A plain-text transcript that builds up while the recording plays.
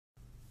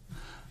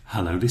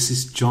Hello, this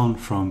is John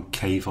from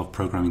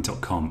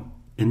caveofprogramming.com.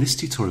 In this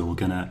tutorial, we're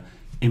going to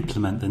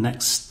implement the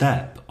next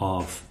step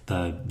of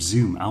the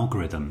zoom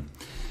algorithm.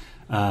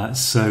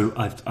 So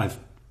I've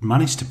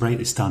managed to break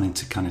this down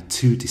into kind of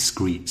two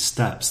discrete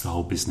steps, the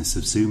whole business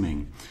of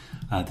zooming.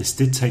 This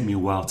did take me a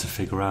while to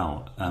figure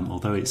out.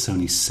 Although it's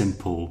only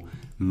simple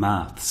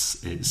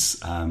maths,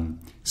 it's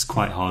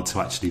quite hard to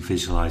actually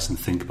visualize and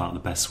think about the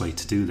best way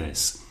to do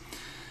this.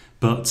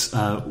 But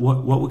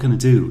what we're going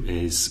to do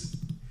is,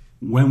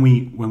 when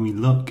we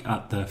look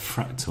at the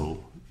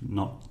fractal,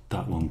 not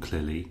that one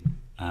clearly,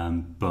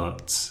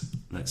 but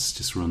let's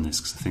just run this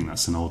because I think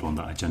that's an old one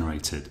that I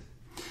generated.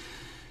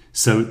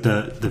 So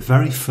the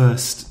very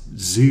first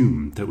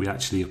zoom that we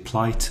actually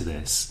apply to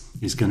this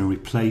is going to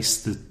replace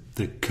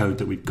the code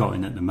that we've got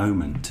in at the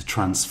moment to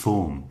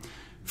transform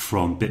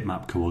from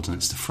bitmap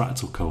coordinates to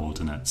fractal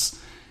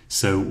coordinates.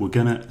 So we're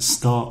going to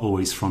start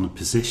always from a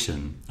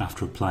position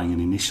after applying an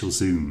initial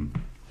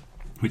zoom,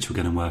 which we're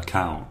going to work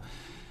out,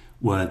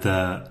 where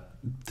the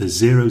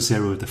 0,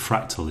 0 of the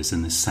fractal is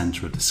in the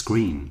center of the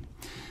screen.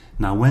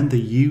 Now, when the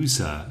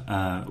user,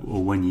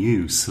 or when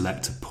you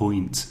select a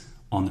point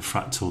on the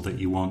fractal that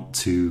you want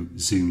to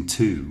zoom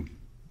to,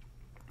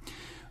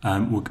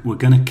 we're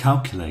going to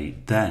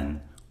calculate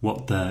then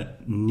what the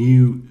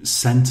new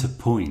center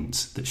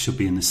point that should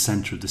be in the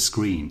center of the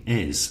screen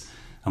is,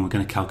 and we're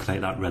going to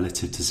calculate that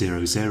relative to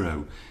 0,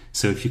 0.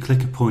 So if you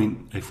click a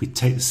point, if we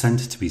take the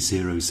center to be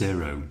 0,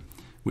 0,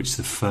 which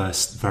the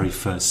very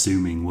first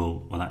zooming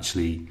will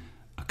actually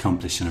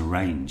accomplish in a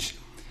range.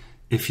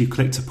 If you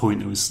clicked a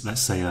point that was,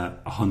 let's say,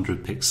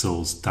 100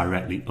 pixels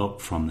directly up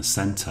from the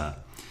center,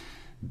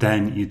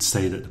 then you'd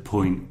say that the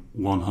point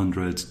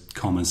 100,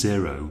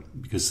 0,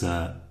 because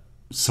 0,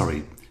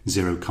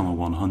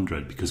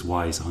 100, because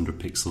y is 100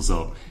 pixels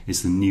up,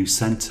 is the new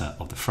center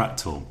of the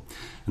fractal.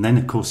 And then,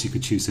 of course, you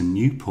could choose a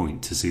new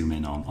point to zoom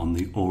in on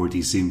the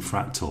already zoomed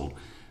fractal,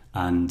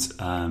 and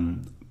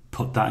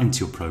put that into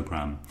your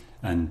program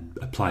and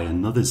apply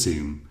another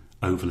zoom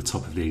over the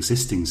top of the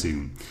existing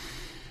zoom.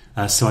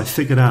 So I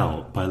figured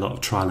out, by a lot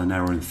of trial and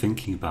error and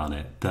thinking about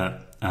it,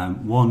 that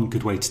one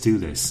good way to do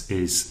this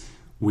is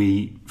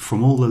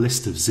from all the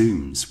list of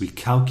zooms, we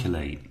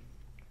calculate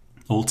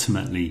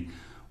ultimately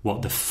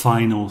what the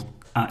final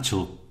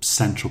actual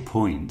central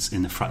point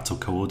in the fractal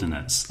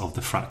coordinates of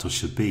the fractal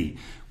should be.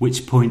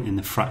 Which point in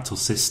the fractal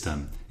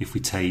system, if we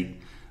take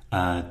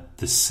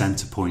the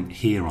center point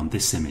here on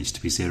this image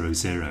to be 0,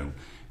 0,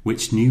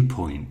 which new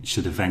point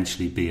should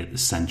eventually be at the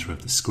center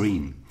of the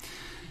screen.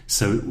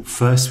 So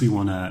first we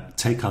want to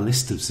take our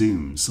list of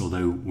zooms,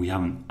 although we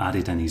haven't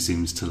added any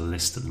zooms to the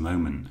list at the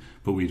moment,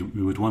 but we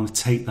would want to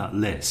take that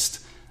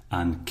list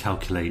and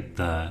calculate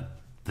the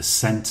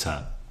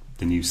center,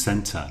 the new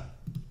center.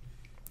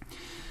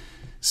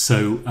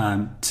 So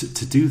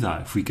to do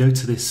that, if we go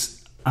to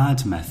this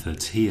add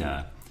method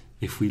here,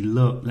 if we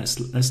look, let's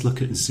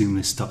look at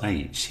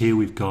zoomlist.h. Here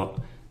we've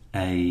got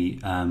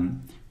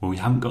we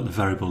haven't got the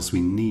variables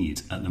we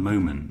need at the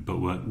moment,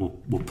 but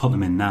we'll put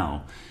them in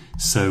now.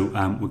 So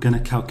we're going to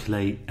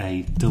calculate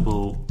a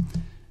double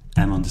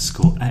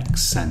m_x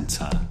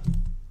center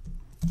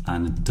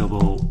and a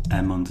double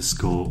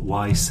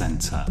m_y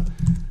center,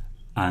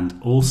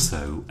 and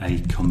also a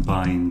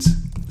combined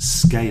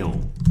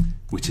scale,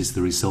 which is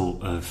the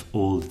result of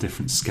all the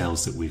different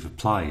scales that we've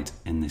applied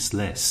in this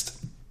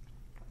list.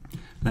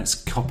 Let's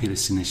copy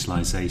this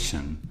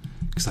initialization,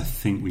 because I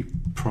think we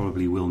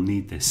probably will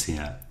need this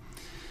here.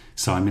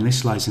 So I'm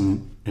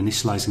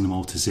initializing them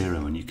all to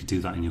 0, and you could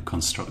do that in your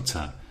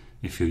constructor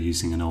if you're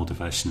using an older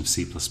version of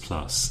C++. Back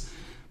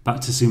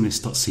to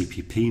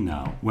zoomlist.cpp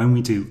now. When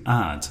we do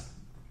add,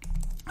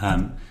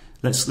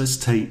 let's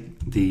take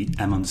the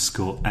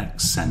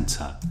m_x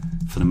center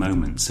for the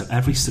moment. So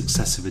every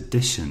successive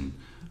addition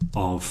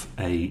of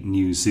a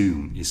new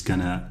zoom is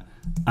going to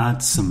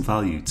add some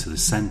value to the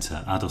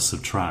center, add or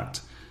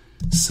subtract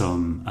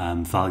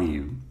some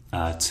value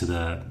to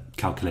the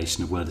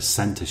calculation of where the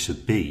center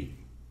should be.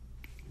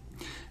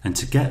 And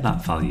to get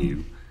that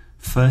value,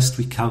 first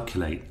we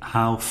calculate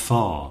how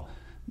far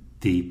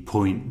the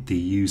point the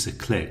user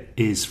clicked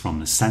is from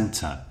the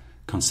center,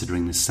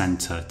 considering the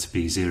center to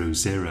be 0,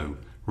 0,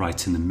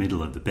 right in the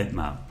middle of the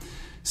bitmap.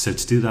 So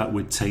to do that,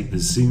 we'd take the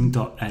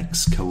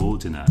zoom.x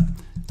coordinate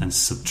and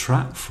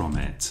subtract from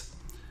it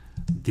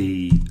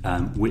the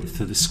width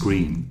of the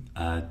screen,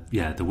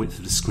 the width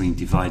of the screen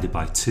divided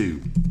by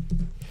 2,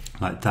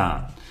 like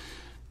that.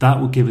 That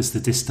will give us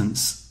the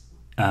distance.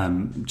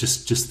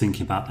 Just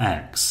thinking about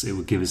x, it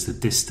would give us the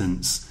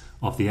distance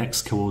of the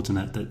x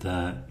coordinate that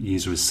the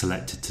user has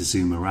selected to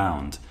zoom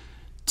around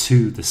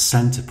to the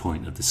center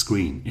point of the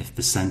screen, if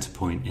the center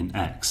point in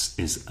x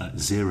is at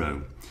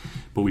 0.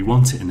 But we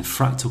want it in the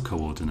fractal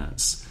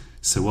coordinates.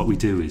 So what we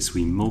do is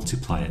we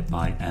multiply it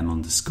by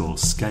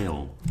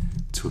m_scale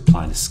to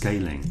apply the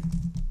scaling.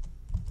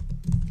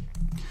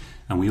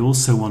 And we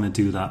also want to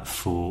do that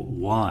for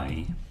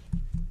y.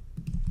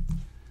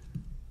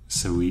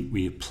 So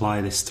we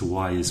apply this to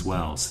y as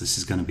well. So this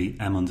is going to be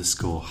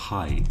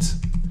m_height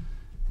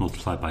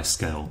multiplied by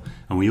scale.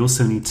 And we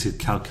also need to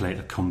calculate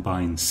a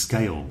combined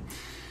scale.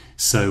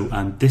 So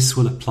this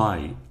will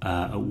apply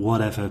at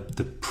whatever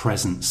the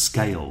present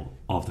scale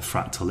of the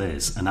fractal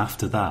is. And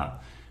after that,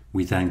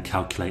 we then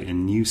calculate a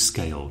new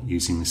scale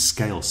using the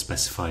scale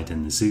specified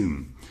in the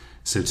zoom.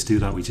 So to do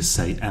that, we just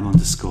say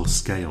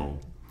m_scale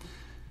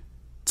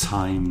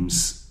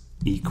times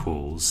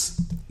equals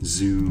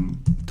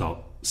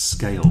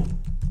zoom.scale.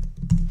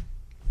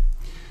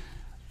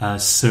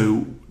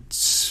 So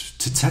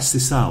to test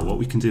this out, what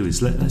we can do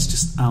is let's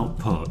just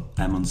output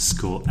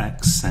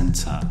m_x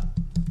center,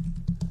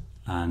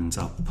 and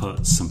I'll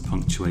put some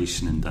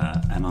punctuation in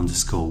there,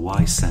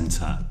 m_y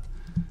center,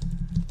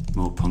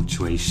 more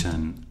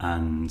punctuation,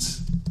 and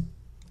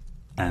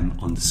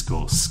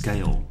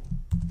m_scale.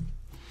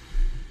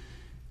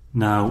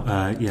 Now,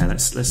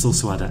 let's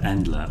also add an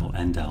endlet or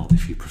endl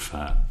if you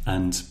prefer,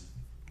 and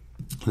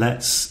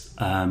let's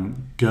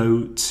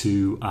go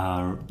to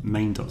our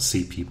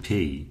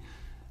main.cpp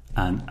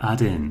and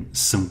add in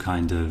some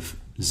kind of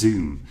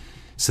zoom.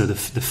 So the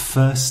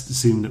first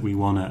zoom that we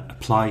want to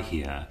apply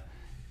here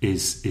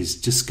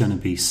is just going to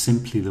be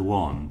simply the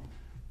one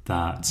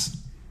that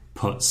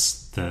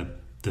puts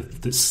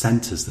that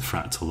centers the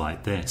fractal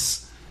like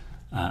this,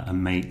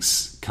 and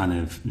makes kind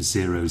of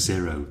 0,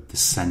 0 the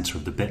center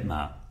of the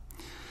bitmap.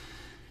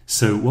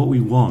 So what we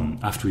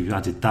want after we've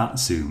added that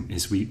zoom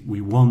is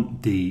we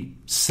want the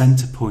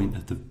center point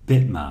of the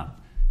bitmap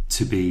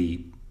to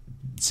be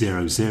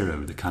 0,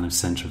 0, the kind of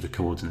center of the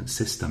coordinate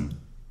system.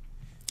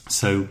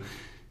 So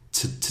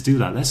to do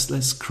that,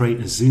 let's create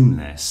a zoom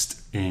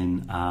list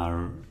in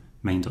our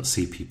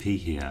main.cpp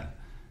here.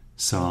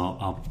 So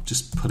I'll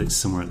just put it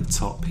somewhere at the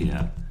top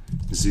here.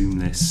 Zoom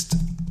list.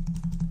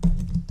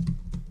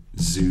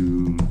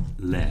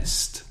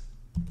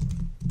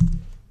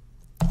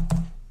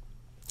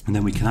 And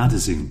then we can add a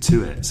zoom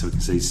to it. So we can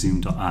say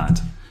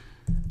zoom.add,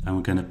 and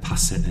we're going to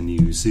pass it a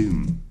new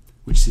zoom,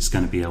 which it's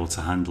going to be able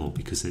to handle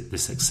because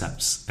this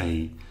accepts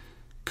a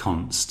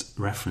const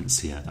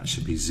reference here. That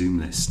should be zoom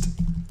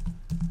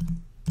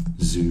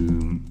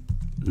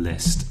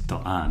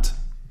list.add.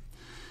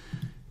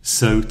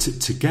 So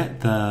to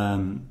get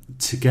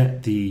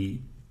the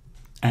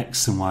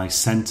x and y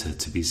center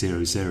to be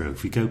 0, 0,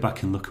 if we go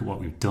back and look at what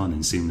we've done in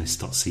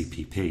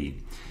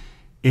zoomlist.cpp,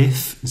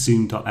 if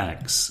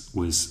zoom.x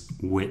was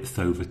width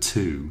over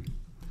 2,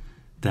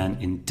 then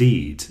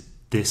indeed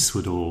this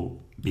would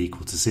all be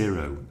equal to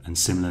 0. And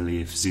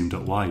similarly, if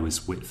zoom.y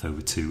was width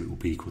over 2, it will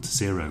be equal to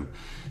 0.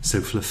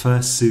 So for the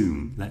first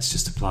zoom, let's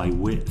just apply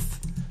width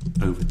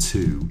over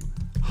 2,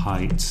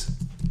 height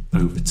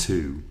over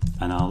 2,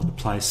 and I'll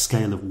apply a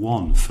scale of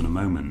 1 for the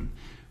moment,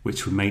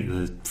 which would make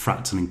the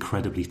fractal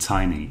incredibly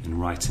tiny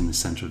and right in the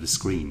center of the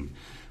screen.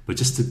 But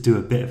just to do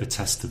a bit of a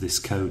test of this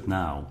code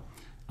now,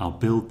 I'll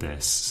build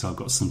this. So I've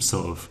got some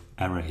sort of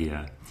error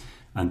here,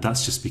 and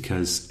that's just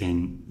because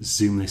in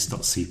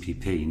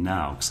zoomlist.cpp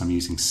now, because I'm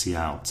using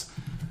cout,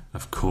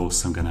 of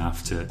course I'm going to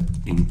have to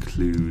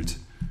include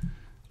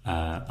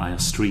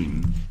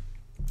IOStream,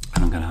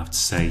 and I'm going to have to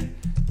say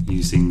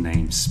using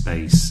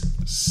namespace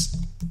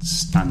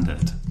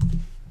standard.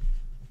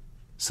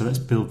 So let's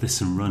build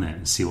this and run it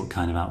and see what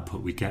kind of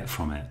output we get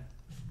from it.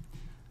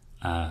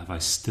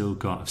 I've still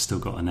got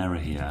an error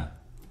here.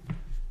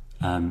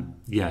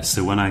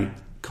 So when I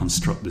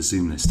construct the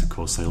zoom list, of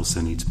course, I also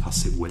need to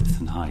pass it width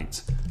and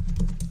height.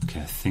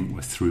 Okay, I think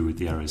we're through with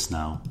the errors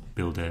now.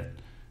 Build it,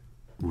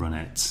 run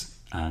it,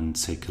 and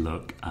take a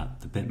look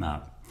at the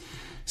bitmap.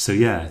 So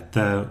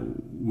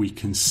we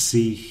can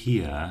see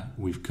here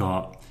we've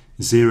got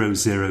 0,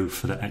 0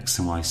 for the x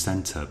and y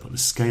center, but the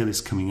scale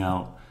is coming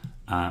out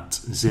at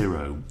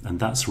 0, and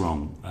that's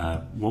wrong.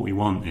 What we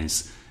want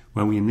is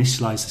when we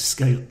initialize a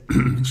scale,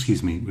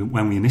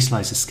 when we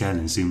initialize a scale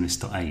in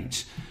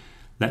zoomlist.h,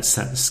 let's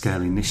set the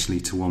scale initially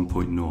to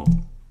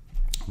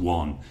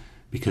 1.01,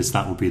 because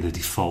that will be the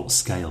default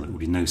scale. It will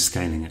be no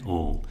scaling at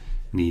all,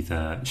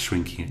 neither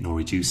shrinking it nor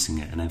reducing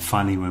it. And then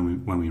finally,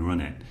 when we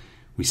run it,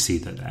 we see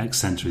that the x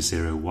center is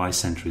 0, y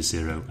center is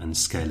 0, and the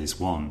scale is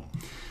 1.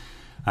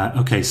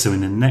 Okay, so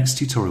in the next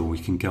tutorial, we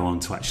can go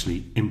on to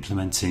actually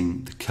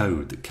implementing the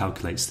code that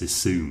calculates this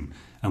zoom,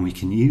 and we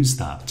can use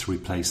that to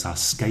replace our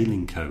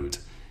scaling code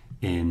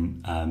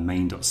in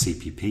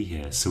main.cpp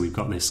here. So we've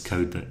got this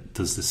code that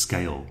does the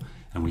scale,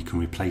 and we can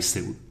replace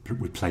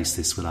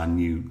this with our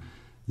new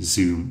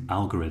zoom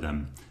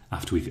algorithm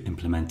after we've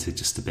implemented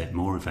just a bit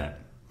more of it.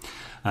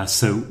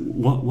 So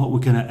what we're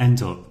going to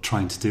end up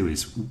trying to do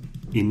is,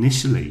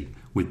 initially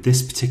with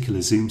this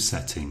particular zoom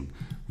setting,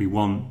 we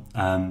want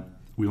to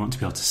be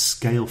able to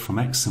scale from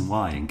x and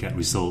y and get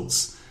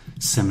results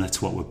similar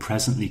to what we're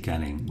presently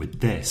getting with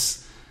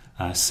this.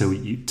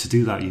 To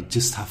do that, you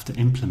just have to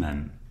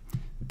implement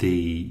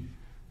the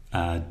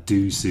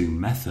do zoom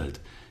method.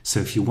 So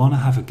if you want to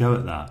have a go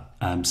at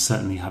that,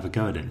 certainly have a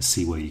go at it and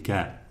see where you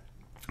get.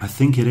 I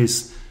think it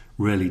is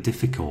really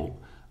difficult,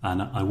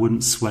 and I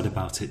wouldn't sweat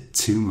about it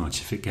too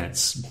much if it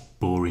gets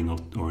boring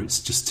or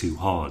it's just too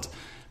hard,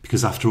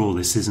 because after all,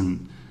 this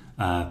isn't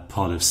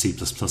part of C++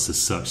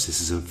 as such.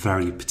 This is a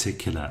very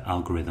particular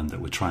algorithm that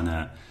we're trying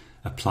to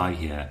apply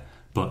here.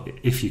 But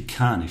if you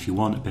can, if you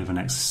want a bit of an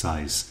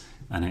exercise,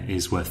 and it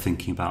is worth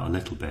thinking about a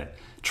little bit,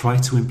 try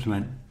to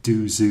implement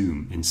do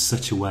zoom in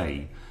such a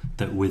way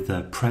that with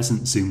the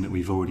present zoom that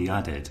we've already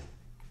added,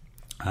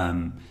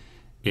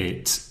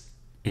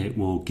 it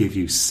will give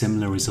you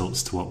similar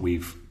results to what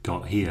we've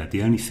got here.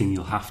 The only thing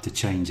you'll have to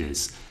change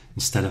is,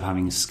 instead of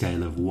having a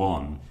scale of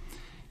 1,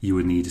 you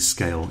would need a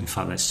scale. In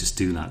fact, let's just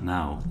do that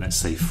now. Let's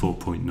say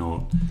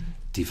 4.0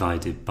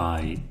 divided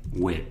by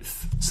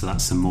width. So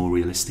that's a more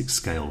realistic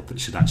scale that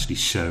should actually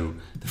show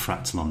the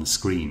fractal on the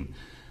screen.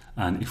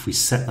 And if we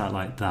set that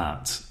like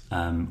that,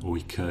 or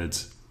we could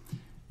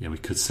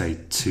say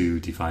 2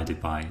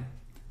 divided by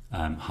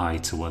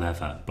height or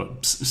whatever,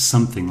 but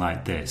something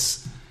like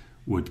this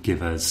would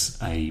give us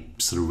a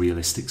sort of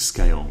realistic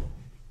scale.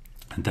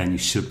 And then you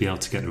should be able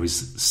to get the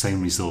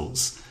same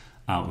results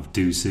out of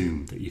do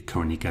zoom that you're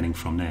currently getting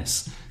from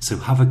this. So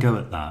have a go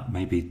at that.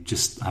 Maybe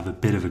just have a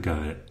bit of a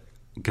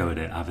go at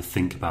it, have a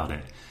think about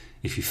it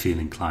if you feel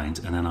inclined,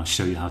 and then I'll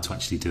show you how to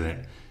actually do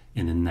it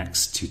in the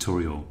next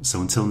tutorial.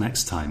 So until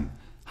next time,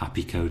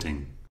 happy coding.